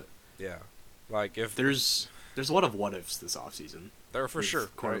performs, but yeah, if there's a lot of what ifs this offseason. There for sure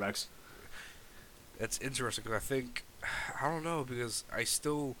quarterbacks. Right? It's interesting because I don't know because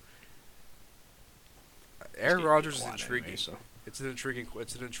Aaron Rodgers is intriguing. Anyway, so. It's an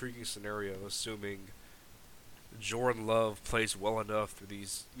intriguing scenario, assuming Jordan Love plays well enough through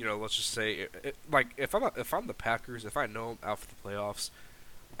these. Let's just say, if I'm the Packers, if I know I'm out for the playoffs,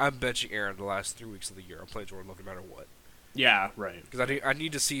 I'm benching Aaron the last 3 weeks of the year. I'm playing Jordan Love no matter what. Yeah, right. Because I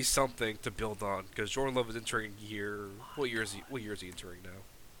need to see something to build on. Because Jordan Love is entering year. What year is he entering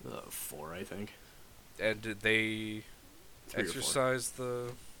now? 4, I think. And did they exercise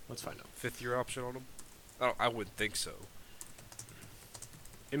the Let's find out. 5th-year option on him? I wouldn't think so.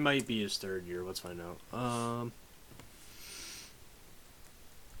 It might be his 3rd year. Let's find out.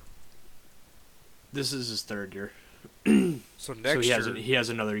 This is his 3rd year. So next year he has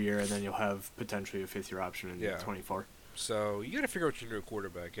another year, and then you'll have potentially a 5th-year option in 24. So you got to figure out your new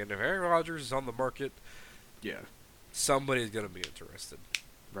quarterback, and if Aaron Rodgers is on the market, somebody's gonna be interested.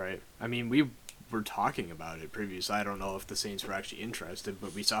 Right. I mean, we were talking about it previously. I don't know if the Saints were actually interested,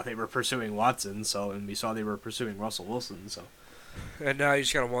 but we saw they were pursuing Watson, and we saw they were pursuing Russell Wilson, so. And now you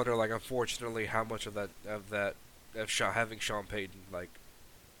just gotta wonder, unfortunately, how much of having Sean Payton,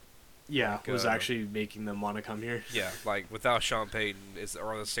 was actually making them want to come here. Yeah, without Sean Payton,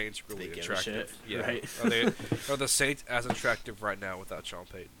 are the Saints really attractive? Yeah, right. Are the Saints as attractive right now without Sean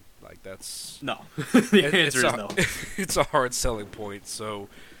Payton? That's no. The answer is no. It's a hard selling point, so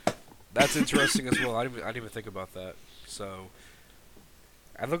that's interesting as well. I didn't even think about that. So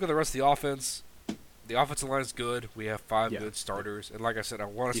I look at the rest of the offense. The offensive line is good. We have 5 good starters, and like I said, I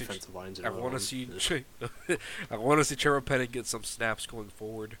want to see Trevor Penning get some snaps going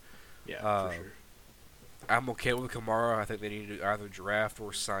forward. Yeah, for sure. I'm okay with Kamara. I think they need to either draft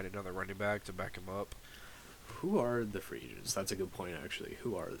or sign another running back to back him up. Who are the free agents? That's a good point, actually.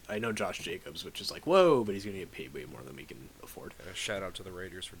 I know Josh Jacobs, which is like, whoa, but he's going to get paid way more than we can afford. And a shout out to the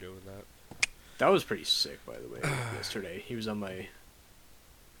Raiders for doing that. That was pretty sick, by the way, yesterday. He was on my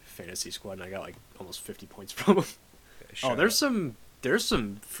fantasy squad, and I got like almost 50 points from him. Yeah, there's some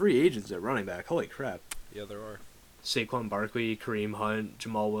free agents at running back. Holy crap. Yeah, there are. Saquon Barkley, Kareem Hunt,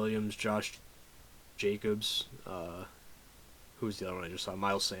 Jamal Williams, Josh Jacobs. Who's the other one I just saw?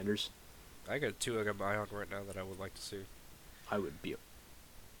 Miles Sanders. I got two I got my eye on right now that I would like to see. I would be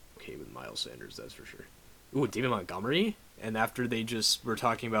okay with Miles Sanders, that's for sure. Ooh, David Montgomery? And after they just were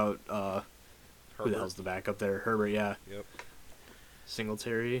talking about who the hell's the backup there? Herbert, yeah. Yep.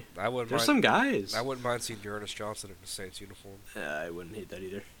 Singletary. There's some guys. I wouldn't mind seeing Ernest Johnson in the Saints uniform. I wouldn't hate that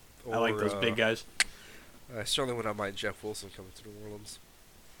either. Or, I like those big guys. I certainly would not mind Jeff Wilson coming to New Orleans.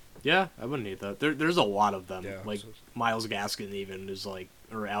 Yeah, I wouldn't hate that. There's a lot of them. Yeah, like Myles Gaskin even is like,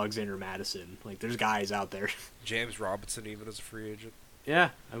 or Alexander Madison. Like there's guys out there. James Robinson even as a free agent. Yeah,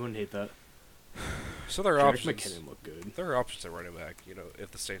 I wouldn't hate that. So there are Jerick options. McKinnon look good. There are options at running back. You know,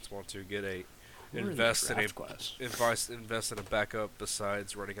 if the Saints want to get a Invest invest in a backup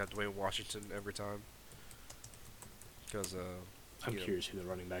besides running out Dwayne Washington every time. Because I'm curious who the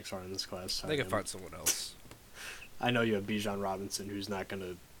running backs are in this class. They can find someone else. I know you have Bijan Robinson, who's not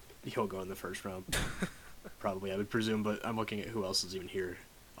gonna. He'll go in the first round, probably. I would presume, but I'm looking at who else is even here.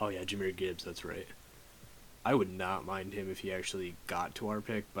 Oh yeah, Jahmyr Gibbs. That's right. I would not mind him if he actually got to our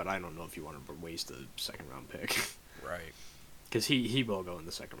pick, but I don't know if you want to waste a second round pick. Right. Because he will go in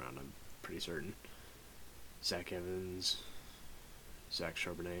the second round. I'm pretty certain. Zach Evans, Zach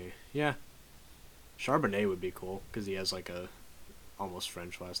Charbonnet. Yeah, Charbonnet would be cool because he has like a almost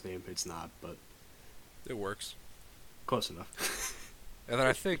French last name. It's not, but it works. Close enough. And then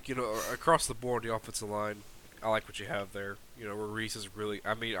I think, you know, across the board, the offensive line, I like what you have there. You know, where Reese is really.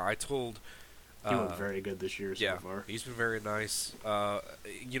 I mean, I told. He looked very good this year so far. He's been very nice.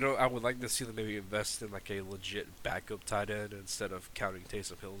 You know, I would like to see them maybe invest in like a legit backup tight end instead of counting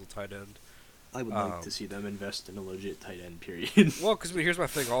Taysom Hill as a tight end. I would like to see them invest in a legit tight end, period. Well, because here's my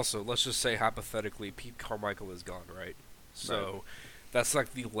thing also. Let's just say, hypothetically, Pete Carmichael is gone, right? So that's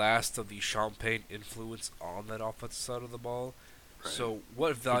like the last of the Champagne influence on that offensive side of the ball. Right. So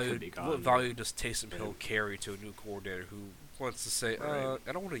what value does Taysom Hill carry to a new coordinator who wants to say, I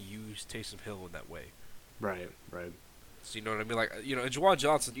don't want to use Taysom Hill in that way? Right. So you know what I mean? Like, you know, Juwan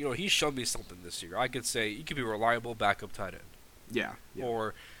Johnson, you know, he's shown me something this year. I could say he could be a reliable backup tight end. Yeah.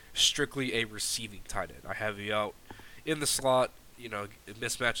 Or strictly a receiving tight end. I have you out in the slot, you know,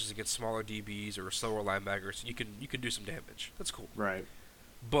 mismatches against smaller DBs or slower linebackers. You can do some damage. That's cool. Right.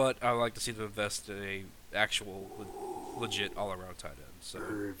 But I would like to see them invest in a actual legit all-around tight end. So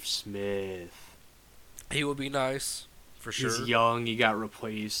Irv Smith. He would be nice, for sure. He's young. He got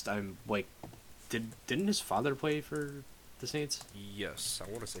replaced. I'm like, didn't his father play for the Saints? Yes, I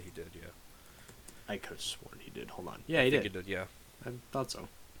want to say he did. Yeah. I could have sworn he did. Hold on. Yeah, he did. He did. Yeah. I thought so.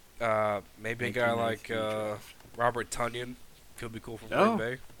 Maybe a guy like Robert Tonyan could be cool from Green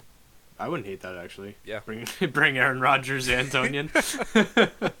Bay. I wouldn't hate that actually. Yeah. Bring Aaron Rodgers and Tonyan.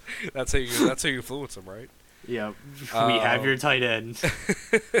 That's how you influence him, right? Yeah. We have your tight end.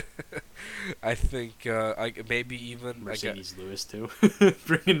 I think maybe even Mercedes Lewis too.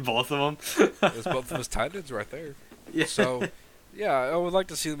 Bringing both of them. There's both of his tight ends right there. Yeah. So, yeah, I would like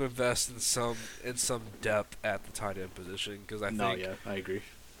to see them invest in some depth at the tight end position because I agree.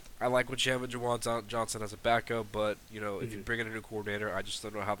 I like what you have with Juwan Johnson as a backup, but you know if you bring in a new coordinator, I just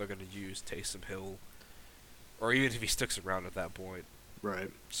don't know how they're going to use Taysom Hill, or even if he sticks around at that point.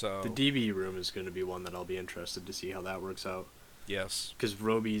 Right. So the DB room is going to be one that I'll be interested to see how that works out. Yes. Because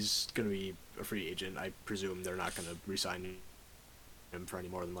Roby's going to be a free agent. I presume they're not going to re-sign him for any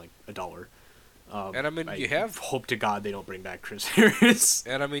more than like $1. And I mean, you have hope to God they don't bring back Chris Harris.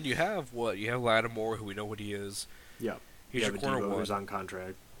 And I mean, you have Lattimore, who we know what he is. Yeah. He's your corner one. Who's on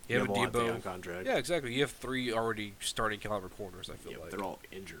contract. You have a Debo on contract. Yeah, exactly. You have 3 already starting caliber corners. I feel like they're all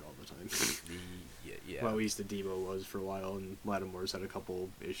injured all the time. Yeah. Well, at least the Debo was for a while, and Lattimore's had a couple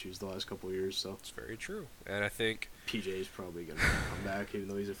issues the last couple of years. So it's very true. And I think PJ's probably gonna come back, even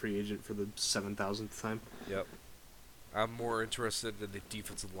though he's a free agent for the 7,000th time. Yep. I'm more interested in the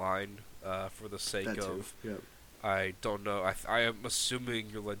defensive line for the sake of. Yep. I don't know. I am assuming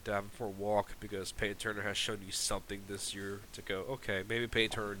you'll let Davenport walk because Peyton Turner has shown you something this year to go, okay, maybe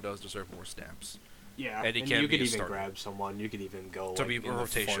Peyton Turner does deserve more snaps. Yeah, and you could even grab someone. You could even go to be in the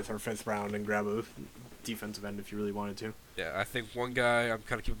 4th or 5th round and grab a defensive end if you really wanted to. Yeah, I think one guy I'm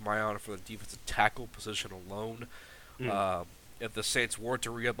kind of keeping my eye on for the defensive tackle position alone. If the Saints were to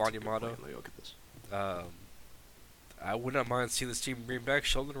re-up Onyemata, let me look at this. I would not mind seeing this team bring back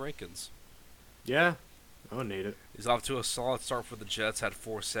Sheldon Rankins. Yeah. Oh, Nate it. He's off to a solid start for the Jets. Had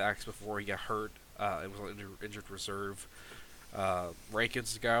 4 sacks before he got hurt. It was on injured reserve.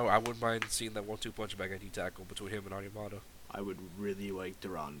 Rankins go. I wouldn't mind seeing that 1-2 punch back at D tackle between him and Animata. I would really like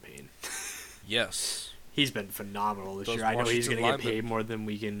Deron Payne. Yes. He's been phenomenal this Those year. I know he's going to get linemen paid more than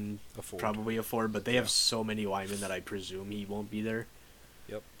we can probably afford, but they have so many linemen that I presume he won't be there.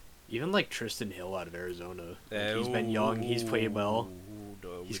 Yep. Even like Tristan Hill out of Arizona. Like, he's been young. He's played well.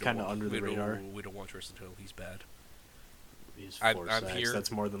 No, he's kind of under the radar. We don't want Tristan Hill. He's bad. He's 4 sacks. Here,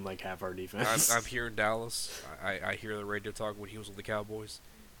 that's more than like half our defense. I'm here in Dallas. I hear the radio talk when he was on the Cowboys.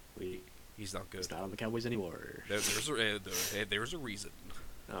 He's not good. He's not on the Cowboys anymore. There's a reason.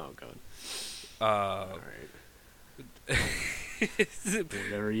 Oh, God. All right.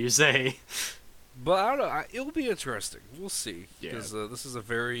 Whatever you say. But I don't know. It'll be interesting. We'll see. Because this is a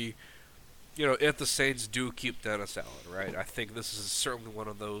very, if the Saints do keep Dennis Allen, right? I think this is certainly one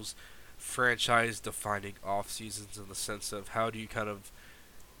of those franchise-defining off seasons in the sense of how do you kind of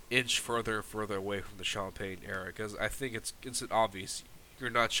inch further and further away from the Sean Payton era? Because I think it's obvious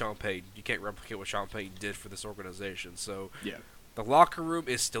you're not Sean Payton. You can't replicate what Sean Payton did for this organization. So the locker room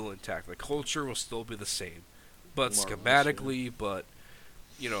is still intact. The culture will still be the same, but schematically, but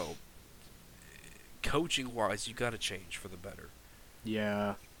coaching-wise, you got to change for the better.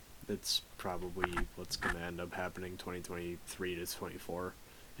 Yeah, that's probably what's going to end up happening 2023 to 24.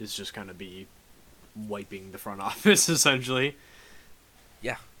 Is just kind of be wiping the front office, essentially.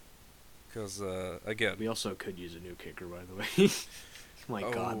 Yeah. Because, again... We also could use a new kicker, by the way. My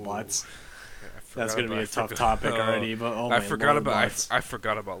God, Lutz. That's going to be a tough topic already, but I forgot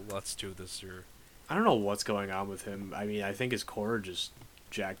about Lutz, too, this year. I don't know what's going on with him. I mean, I think his core just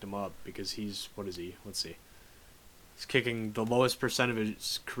jacked him up because he's... What is he? Let's see. He's kicking the lowest percent of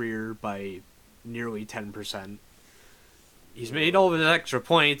his career by nearly 10%. He's made all of his extra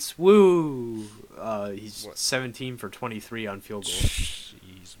points. Woo! He's 17 for 23 on field goal.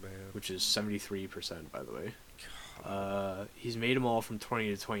 Jeez, man. Which is 73%, by the way. He's made them all from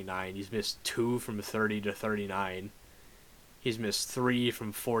 20 to 29. He's missed 2 from 30 to 39. He's missed 3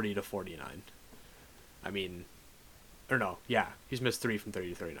 from 40 to 49. I mean... Or no, yeah. He's missed 3 from 30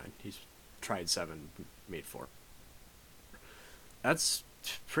 to 39. He's tried 7, made 4. That's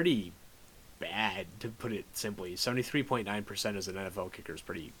pretty... bad, to put it simply. 73.9% as an NFL kicker is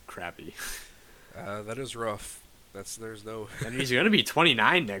pretty crappy. That is rough. There's no... And he's going to be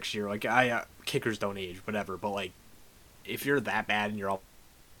 29 next year. Like, kickers don't age, whatever. But, like, if you're that bad and you're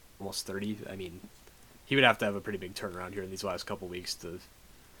almost 30, I mean, he would have to have a pretty big turnaround here in these last couple weeks to...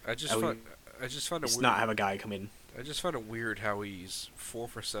 I just found it weird. Not have a guy come in. I just found it weird how he's 4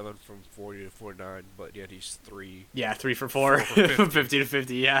 for 7 from 40 to 49, but yet he's 3. Yeah, 3 for 4 from 50 to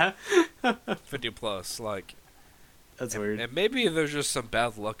 50. Yeah, 50 plus. Like, that's weird. And maybe there's just some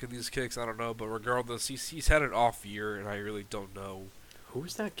bad luck in these kicks. I don't know, but regardless, he's had an off year, and I really don't know. Who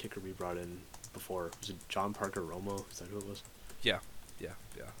was that kicker we brought in before? Was it John Parker Romo? Is that who it was? Yeah.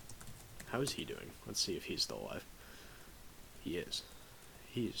 How is he doing? Let's see if he's still alive. He is.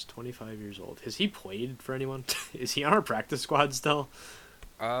 He is 25 years old. Has he played for anyone? Is he on our practice squad still?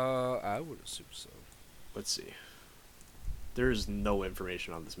 I would assume so. Let's see. There is no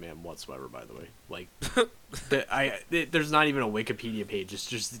information on this man whatsoever, by the way. Like, there's not even a Wikipedia page. It's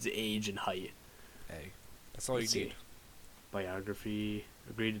just his age and height. Hey, that's all you need. Biography.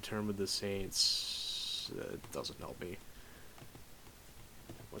 Agreed to term with the Saints. Doesn't help me.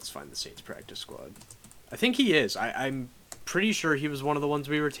 Let's find the Saints practice squad. I think he is. I'm pretty sure he was one of the ones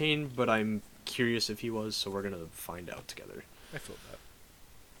we retained, but I'm curious if he was, so we're going to find out together. I feel that.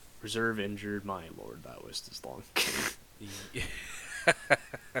 Reserve injured. My lord, that list is long.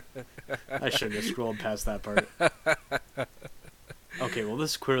 I shouldn't have scrolled past that part. Okay, well,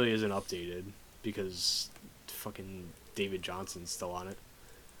 this clearly isn't updated because fucking David Johnson's still on it.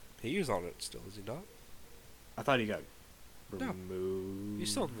 He is on it still, is he not? I thought he got removed. No. He's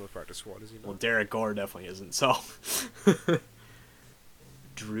still in the practice squad, is he not? Well, Derek Gore definitely isn't, so...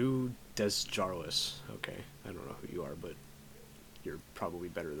 Drew Desjarlis. Okay, I don't know who you are, but you're probably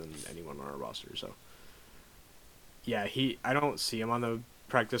better than anyone on our roster, so... Yeah, I don't see him on the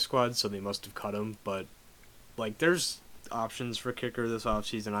practice squad, so they must have cut him, but, like, there's options for kicker this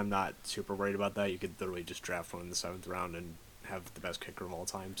offseason. I'm not super worried about that. You could literally just draft one in the 7th round and have the best kicker of all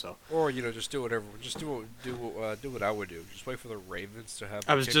time, so... Or, just do whatever. Just do what I would do. Just wait for the Ravens to have...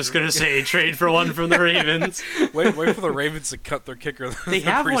 I was just going to say, trade for one from the Ravens. wait for the Ravens to cut their kicker. They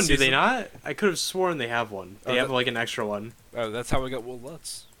have one, do they not? I could have sworn they have one. They have, like, an extra one. Oh, that's how we got Will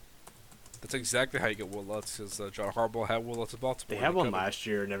Lutz. That's exactly how you get Will Lutz, because John Harbaugh had Will Lutz in Baltimore. They had one last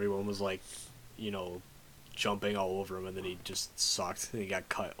year, and everyone was like, jumping all over him, and then he just sucked, and he got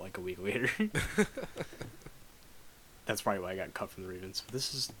cut like a week later. That's probably why I got cut from the Ravens.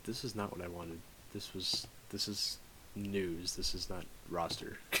 This is not what I wanted. This is news. This is not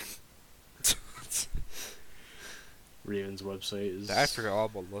roster. Ravens website is. I forgot all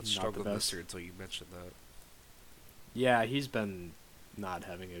about Let's not the Struggle this best. year until you mentioned that. Yeah, he's been not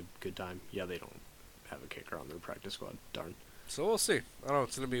having a good time. Yeah, they don't have a kicker on their practice squad. Darn. So we'll see. I don't know.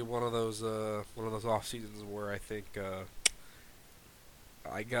 It's gonna be one of those off seasons where I think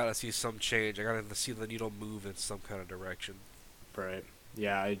I gotta see some change. I gotta see the needle move in some kind of direction. Right.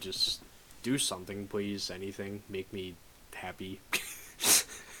 Yeah, I just do something, please. Anything. Make me happy.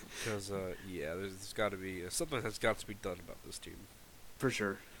 Because yeah, there's got to be something that's got to be done about this team. For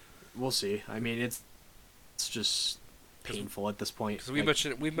sure. We'll see. I mean, it's just painful at this point. Because we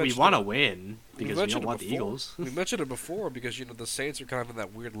mentioned we want to win because we don't want the before. Eagles. We mentioned it before because the Saints are kind of in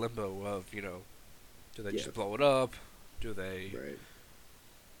that weird limbo of do they Yeah. just blow it up? Do they Right.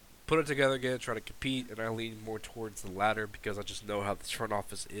 put it together again, try to compete? And I lean more towards the latter because I just know how this front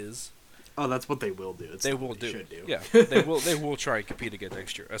office is. Oh, that's what they will do. It's They not will what do. Should do. Yeah, they will. They will try and compete again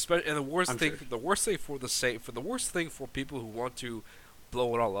next year. Especially, and the worst I'm thing, sure. the worst thing for people who want to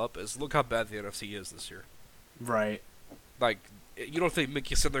blow it all up is look how bad the NFC is this year. Right. Like, you don't think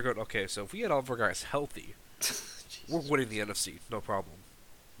Mickey's sitting there going, okay, so if we had all of our guys healthy, we're Jesus. winning the NFC, no problem,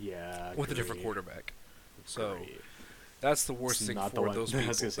 Yeah. with a different great. quarterback. So Great. that's the worst It's thing not the for one- those I people.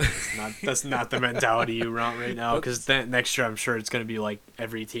 was gonna say, that's not the mentality you want right now. Because next year, I'm sure it's going to be like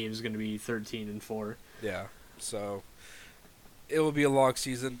every team's going to be 13-4. Yeah, so it will be a long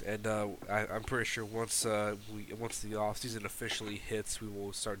season, and I'm pretty sure once the off season officially hits, we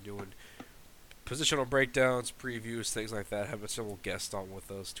will start doing positional breakdowns, previews, things like that. Having several guests on with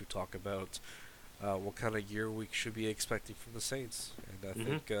us to talk about what kind of year we should be expecting from the Saints, and I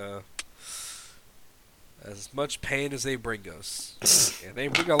think as much pain as they bring us, and they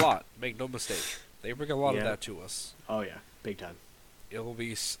bring a lot. Make no mistake, they bring a lot of Yeah. that to us. Oh, yeah. Big time. It will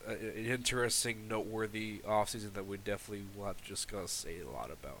be an interesting, noteworthy offseason that we definitely will have to discuss a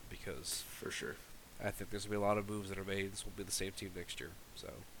lot about because For sure. I think there's going to be a lot of moves that are made. This will be the same team next year. So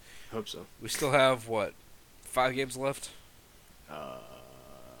Hope so. we still have, 5 games left? No.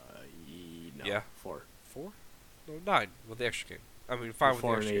 Yeah. 4. 4? No, 9 with the extra game. I mean, 5 with the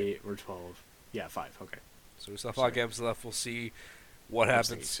 4 and extra game. 8. We're 12. Yeah, 5. Okay. So we still have Sorry. 5 games left. We'll see what I was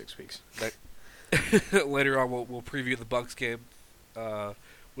thinking happens. 6 weeks. Later on, we'll preview the Bucks game,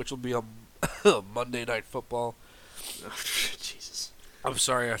 which will be on Monday Night Football. Jesus. I'm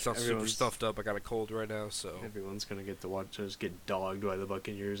sorry, I sound super Everyone's- stuffed up. I got a cold right now, so Everyone's going to get to watch us get dogged by the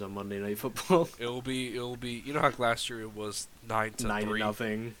Buccaneers on Monday Night Football. it'll be. You know how last year it was 9-3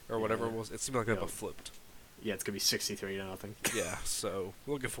 9-0. or whatever Yeah. it was. It seemed like it Yep. flipped. Yeah, it's going to be 63-0. Yeah, so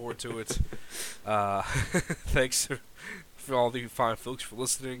looking forward to it. Thanks for all the fine folks for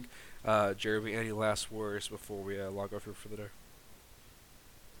listening. Jeremy, any last words before we log off here for the day?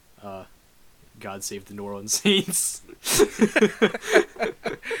 God save the New Orleans Saints.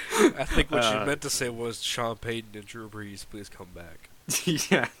 I think what you meant to say was Sean Payton and Drew Brees, please come back.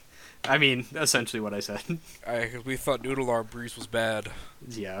 Yeah. I mean, essentially what I said. We thought Noodle Arm Brees was bad.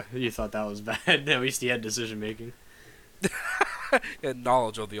 Yeah, you thought that was bad. At least he had decision making. And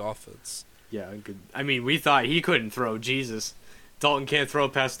knowledge of the offense. Yeah, good. I mean, we thought he couldn't throw. Jesus. Dalton can't throw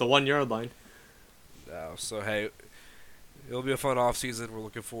past the 1 yard line. No, so hey, it'll be a fun off season. We're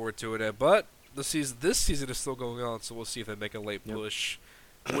looking forward to it. But this season is still going on, so we'll see if they make a late push,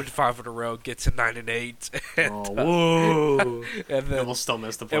 win 5 in a row, get to 9-8, and, Oh, whoa. and then we'll still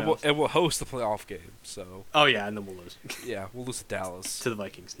miss the and playoffs. we'll host the playoff game. So Oh, yeah, and then we'll lose. yeah, we'll lose to Dallas. To the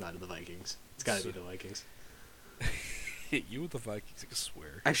Vikings, not to the Vikings. It's got to be the Vikings. You with the Vikings, I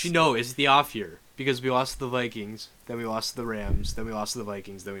swear. Actually, no, it's the off year. Because we lost to the Vikings, then we lost to the Rams, then we lost to the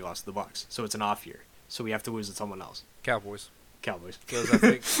Vikings, then we lost to the Bucks. So it's an off year. So we have to lose to someone else. Cowboys. Cowboys. Because I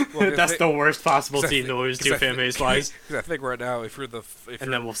think That's the worst possible 'cause I team to think- lose 'cause to I think- fan base wise. Because I think right now, if And you're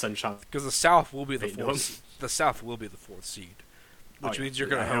then we'll send Sean. because the South will be the Wait, no. fourth. The South will be the 4th seed, which Oh, yeah. means you're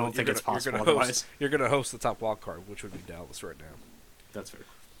gonna. I don't think it's possible otherwise. You're gonna host the top wild card, which would be Dallas right now. That's fair.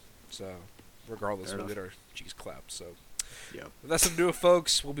 So, regardless, Fair we'll enough. get our G's clapped. So, Yeah. that's some new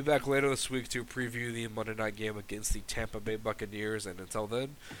folks. We'll be back later this week to preview the Monday night game against the Tampa Bay Buccaneers. And until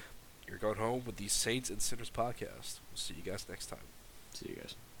then, you're going home with the Saints and Sinners podcast. We'll see you guys next time. See you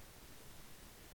guys.